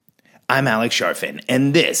I'm Alex Sharfin,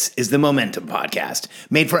 and this is the Momentum Podcast,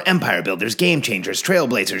 made for empire builders, game changers,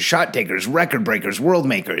 trailblazers, shot takers, record breakers, world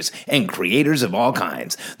makers, and creators of all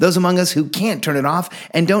kinds. Those among us who can't turn it off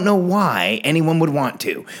and don't know why anyone would want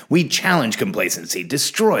to. We challenge complacency,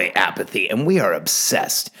 destroy apathy, and we are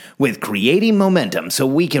obsessed with creating momentum so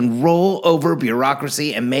we can roll over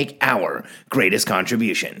bureaucracy and make our greatest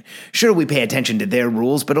contribution. Sure, we pay attention to their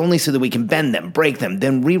rules, but only so that we can bend them, break them,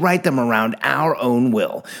 then rewrite them around our own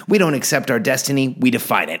will. We don't accept our destiny, we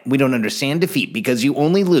define it. We don't understand defeat because you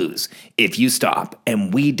only lose if you stop,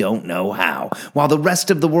 and we don't know how. While the rest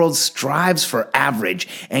of the world strives for average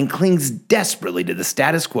and clings desperately to the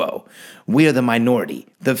status quo, we are the minority,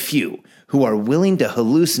 the few, who are willing to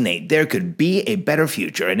hallucinate there could be a better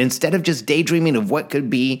future, and instead of just daydreaming of what could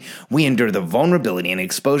be, we endure the vulnerability and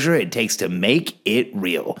exposure it takes to make it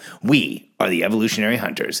real. We are the evolutionary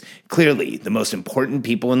hunters, clearly the most important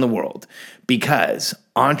people in the world, because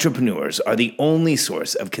entrepreneurs are the only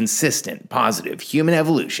source of consistent, positive human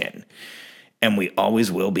evolution, and we always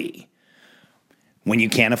will be. When you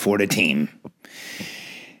can't afford a team,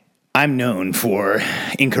 I'm known for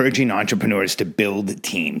encouraging entrepreneurs to build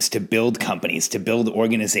teams, to build companies, to build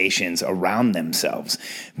organizations around themselves,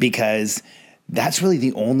 because that's really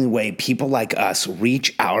the only way people like us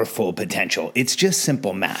reach our full potential. It's just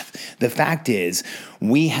simple math. The fact is,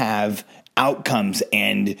 we have outcomes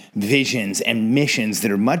and visions and missions that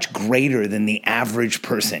are much greater than the average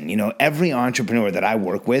person. You know, every entrepreneur that I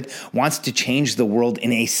work with wants to change the world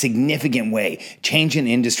in a significant way, change an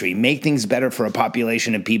industry, make things better for a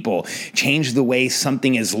population of people, change the way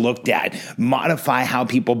something is looked at, modify how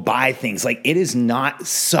people buy things. Like, it is not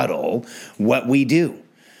subtle what we do.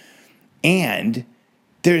 And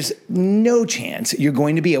there's no chance you're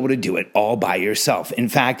going to be able to do it all by yourself. In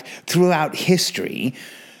fact, throughout history,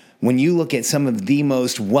 when you look at some of the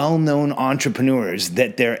most well-known entrepreneurs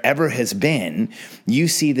that there ever has been, you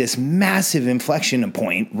see this massive inflection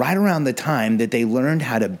point right around the time that they learned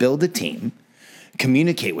how to build a team,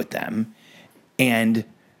 communicate with them, and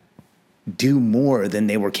do more than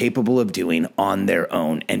they were capable of doing on their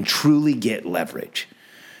own and truly get leverage.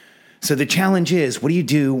 So the challenge is, what do you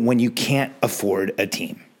do when you can't afford a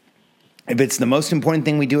team? If it's the most important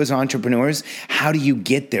thing we do as entrepreneurs, how do you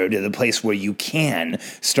get there to the place where you can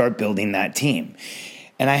start building that team?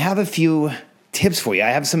 And I have a few tips for you. I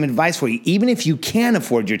have some advice for you. Even if you can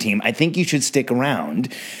afford your team, I think you should stick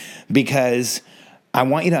around, because I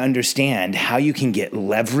want you to understand how you can get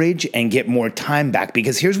leverage and get more time back.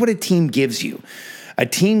 Because here's what a team gives you. A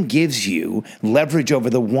team gives you leverage over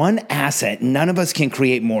the one asset none of us can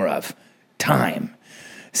create more of: time.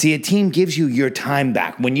 See, a team gives you your time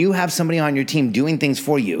back. When you have somebody on your team doing things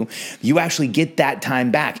for you, you actually get that time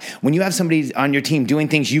back. When you have somebody on your team doing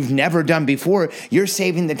things you've never done before, you're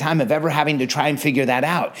saving the time of ever having to try and figure that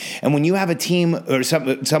out. And when you have a team or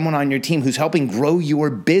someone on your team who's helping grow your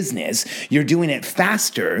business, you're doing it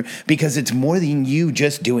faster because it's more than you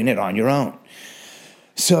just doing it on your own.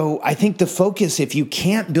 So I think the focus, if you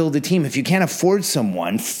can't build a team, if you can't afford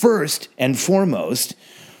someone, first and foremost,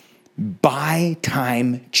 buy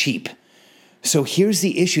time cheap. So here's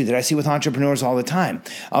the issue that I see with entrepreneurs all the time.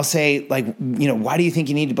 I'll say, why do you think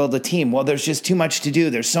you need to build a team? Well, there's just too much to do.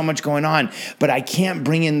 There's so much going on, but I can't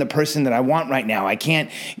bring in the person that I want right now. I can't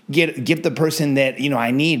give the person that,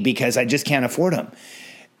 I need because I just can't afford them.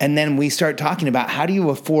 And then we start talking about, how do you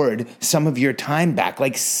afford some of your time back?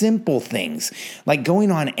 Like simple things, like going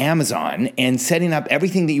on Amazon and setting up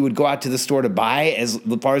everything that you would go out to the store to buy, as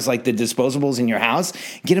far as like the disposables in your house,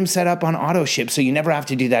 get them set up on auto ship so you never have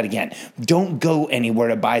to do that again. Don't go anywhere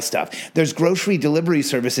to buy stuff. There's grocery delivery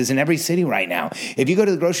services in every city right now. If you go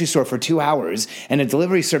to the grocery store for 2 hours and a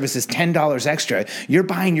delivery service is $10 extra, you're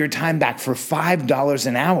buying your time back for $5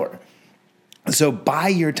 an hour. So buy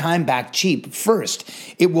your time back cheap first.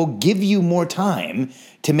 It will give you more time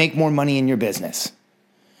to make more money in your business.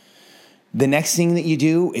 The next thing that you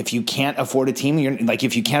do, if you can't afford a team,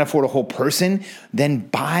 if you can't afford a whole person, then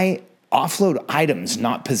offload items,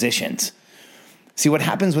 not positions. See, what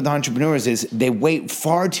happens with entrepreneurs is they wait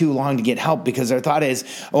far too long to get help because their thought is,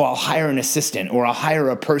 I'll hire an assistant, or I'll hire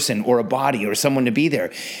a person or a body or someone to be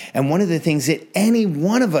there. And one of the things that any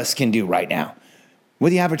one of us can do right now,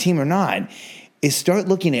 whether you have a team or not, is start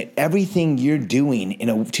looking at everything you're doing in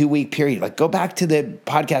a 2-week period. Like, go back to the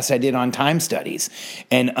podcast I did on time studies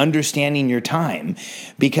and understanding your time.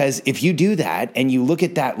 Because if you do that and you look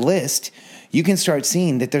at that list, you can start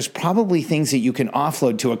seeing that there's probably things that you can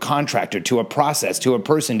offload to a contractor, to a process, to a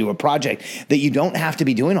person, to a project that you don't have to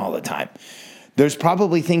be doing all the time. There's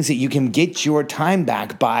probably things that you can get your time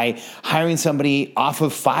back by hiring somebody off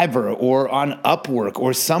of Fiverr or on Upwork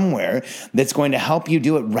or somewhere that's going to help you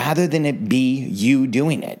do it rather than it be you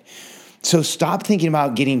doing it. So stop thinking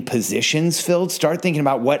about getting positions filled. Start thinking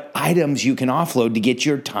about what items you can offload to get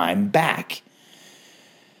your time back.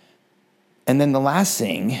 And then the last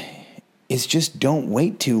thing is just don't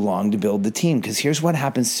wait too long to build the team, because here's what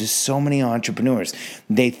happens to so many entrepreneurs.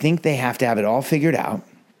 They think they have to have it all figured out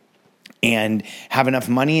and have enough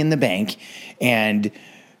money in the bank and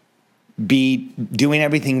be doing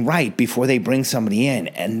everything right before they bring somebody in.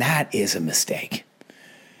 And that is a mistake.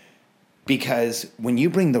 Because when you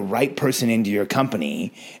bring the right person into your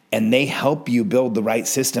company and they help you build the right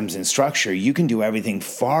systems and structure, you can do everything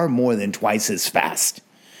far more than twice as fast.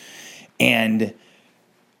 And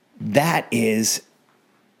that is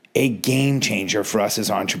a game changer for us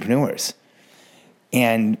as entrepreneurs.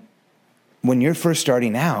 And when you're first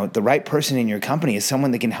starting out, the right person in your company is someone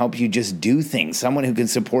that can help you just do things, someone who can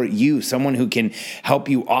support you, someone who can help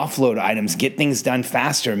you offload items, get things done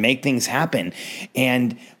faster, make things happen.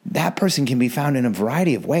 And that person can be found in a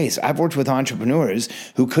variety of ways. I've worked with entrepreneurs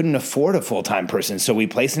who couldn't afford a full-time person, so we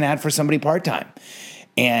placed an ad for somebody part-time.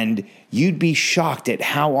 And you'd be shocked at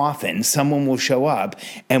how often someone will show up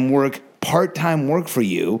and work part-time work for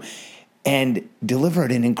you and deliver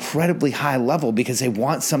at an incredibly high level because they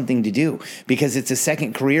want something to do, because it's a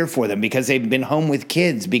second career for them, because they've been home with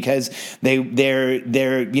kids, because they're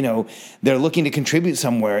looking to contribute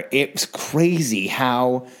somewhere. It's crazy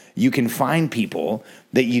how you can find people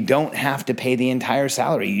that you don't have to pay the entire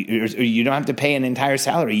salary, or you don't have to pay an entire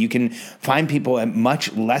salary. You can find people at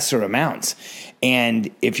much lesser amounts.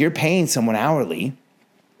 And if you're paying someone hourly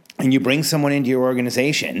and you bring someone into your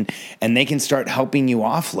organization and they can start helping you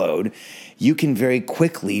offload, you can very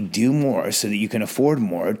quickly do more so that you can afford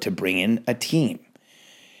more to bring in a team.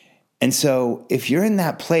 And so if you're in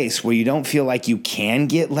that place where you don't feel like you can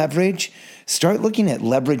get leverage, start looking at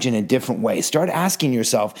leverage in a different way. Start asking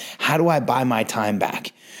yourself, how do I buy my time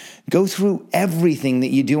back? Go through everything that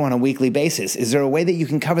you do on a weekly basis. Is there a way that you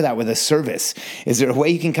can cover that with a service? Is there a way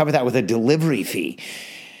you can cover that with a delivery fee?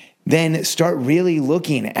 Then start really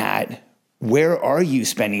looking at where are you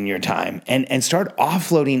spending your time, and start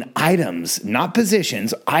offloading items, not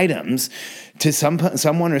positions, items to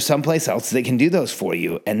someone or someplace else that can do those for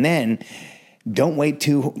you. And then don't wait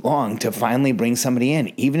too long to finally bring somebody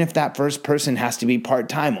in. Even if that first person has to be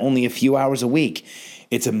part-time, only a few hours a week,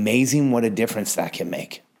 it's amazing what a difference that can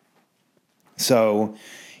make. So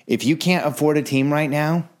if you can't afford a team right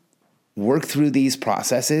now, work through these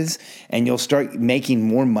processes and you'll start making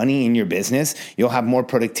more money in your business. You'll have more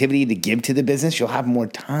productivity to give to the business. You'll have more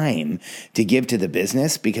time to give to the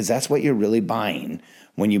business, because that's what you're really buying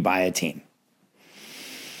when you buy a team.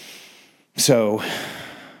 So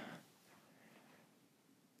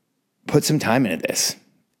put some time into this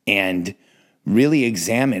and really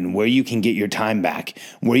examine where you can get your time back,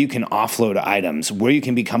 where you can offload items, where you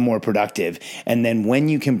can become more productive, and then when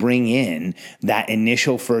you can bring in that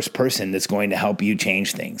initial first person that's going to help you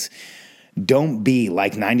change things. Don't be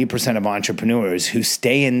like 90% of entrepreneurs who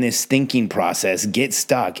stay in this thinking process, get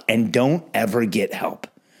stuck, and don't ever get help.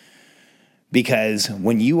 Because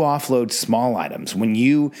when you offload small items, when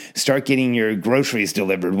you start getting your groceries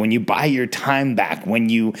delivered, when you buy your time back, when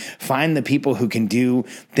you find the people who can do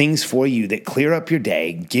things for you that clear up your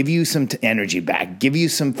day, give you some energy back, give you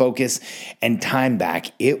some focus and time back,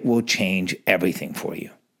 it will change everything for you.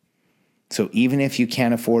 So even if you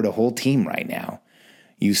can't afford a whole team right now,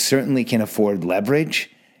 you certainly can afford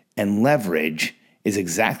leverage, and leverage is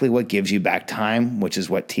exactly what gives you back time, which is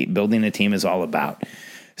what building a team is all about.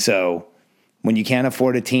 So when you can't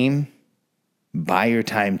afford a team, buy your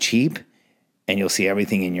time cheap, and you'll see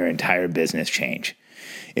everything in your entire business change.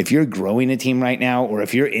 If you're growing a team right now, or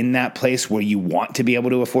if you're in that place where you want to be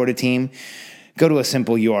able to afford a team, go to a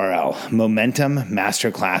simple URL,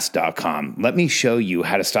 momentummasterclass.com. Let me show you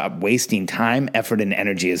how to stop wasting time, effort, and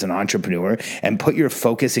energy as an entrepreneur and put your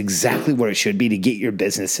focus exactly where it should be to get your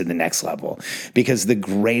business to the next level. Because the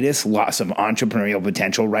greatest loss of entrepreneurial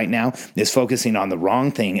potential right now is focusing on the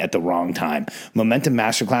wrong thing at the wrong time. Momentum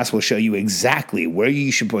Masterclass will show you exactly where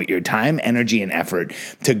you should put your time, energy, and effort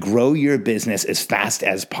to grow your business as fast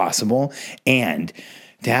as possible and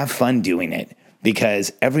to have fun doing it.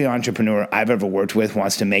 Because every entrepreneur I've ever worked with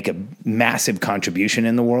wants to make a massive contribution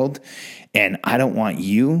in the world, and I don't want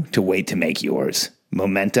you to wait to make yours.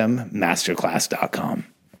 MomentumMasterclass.com.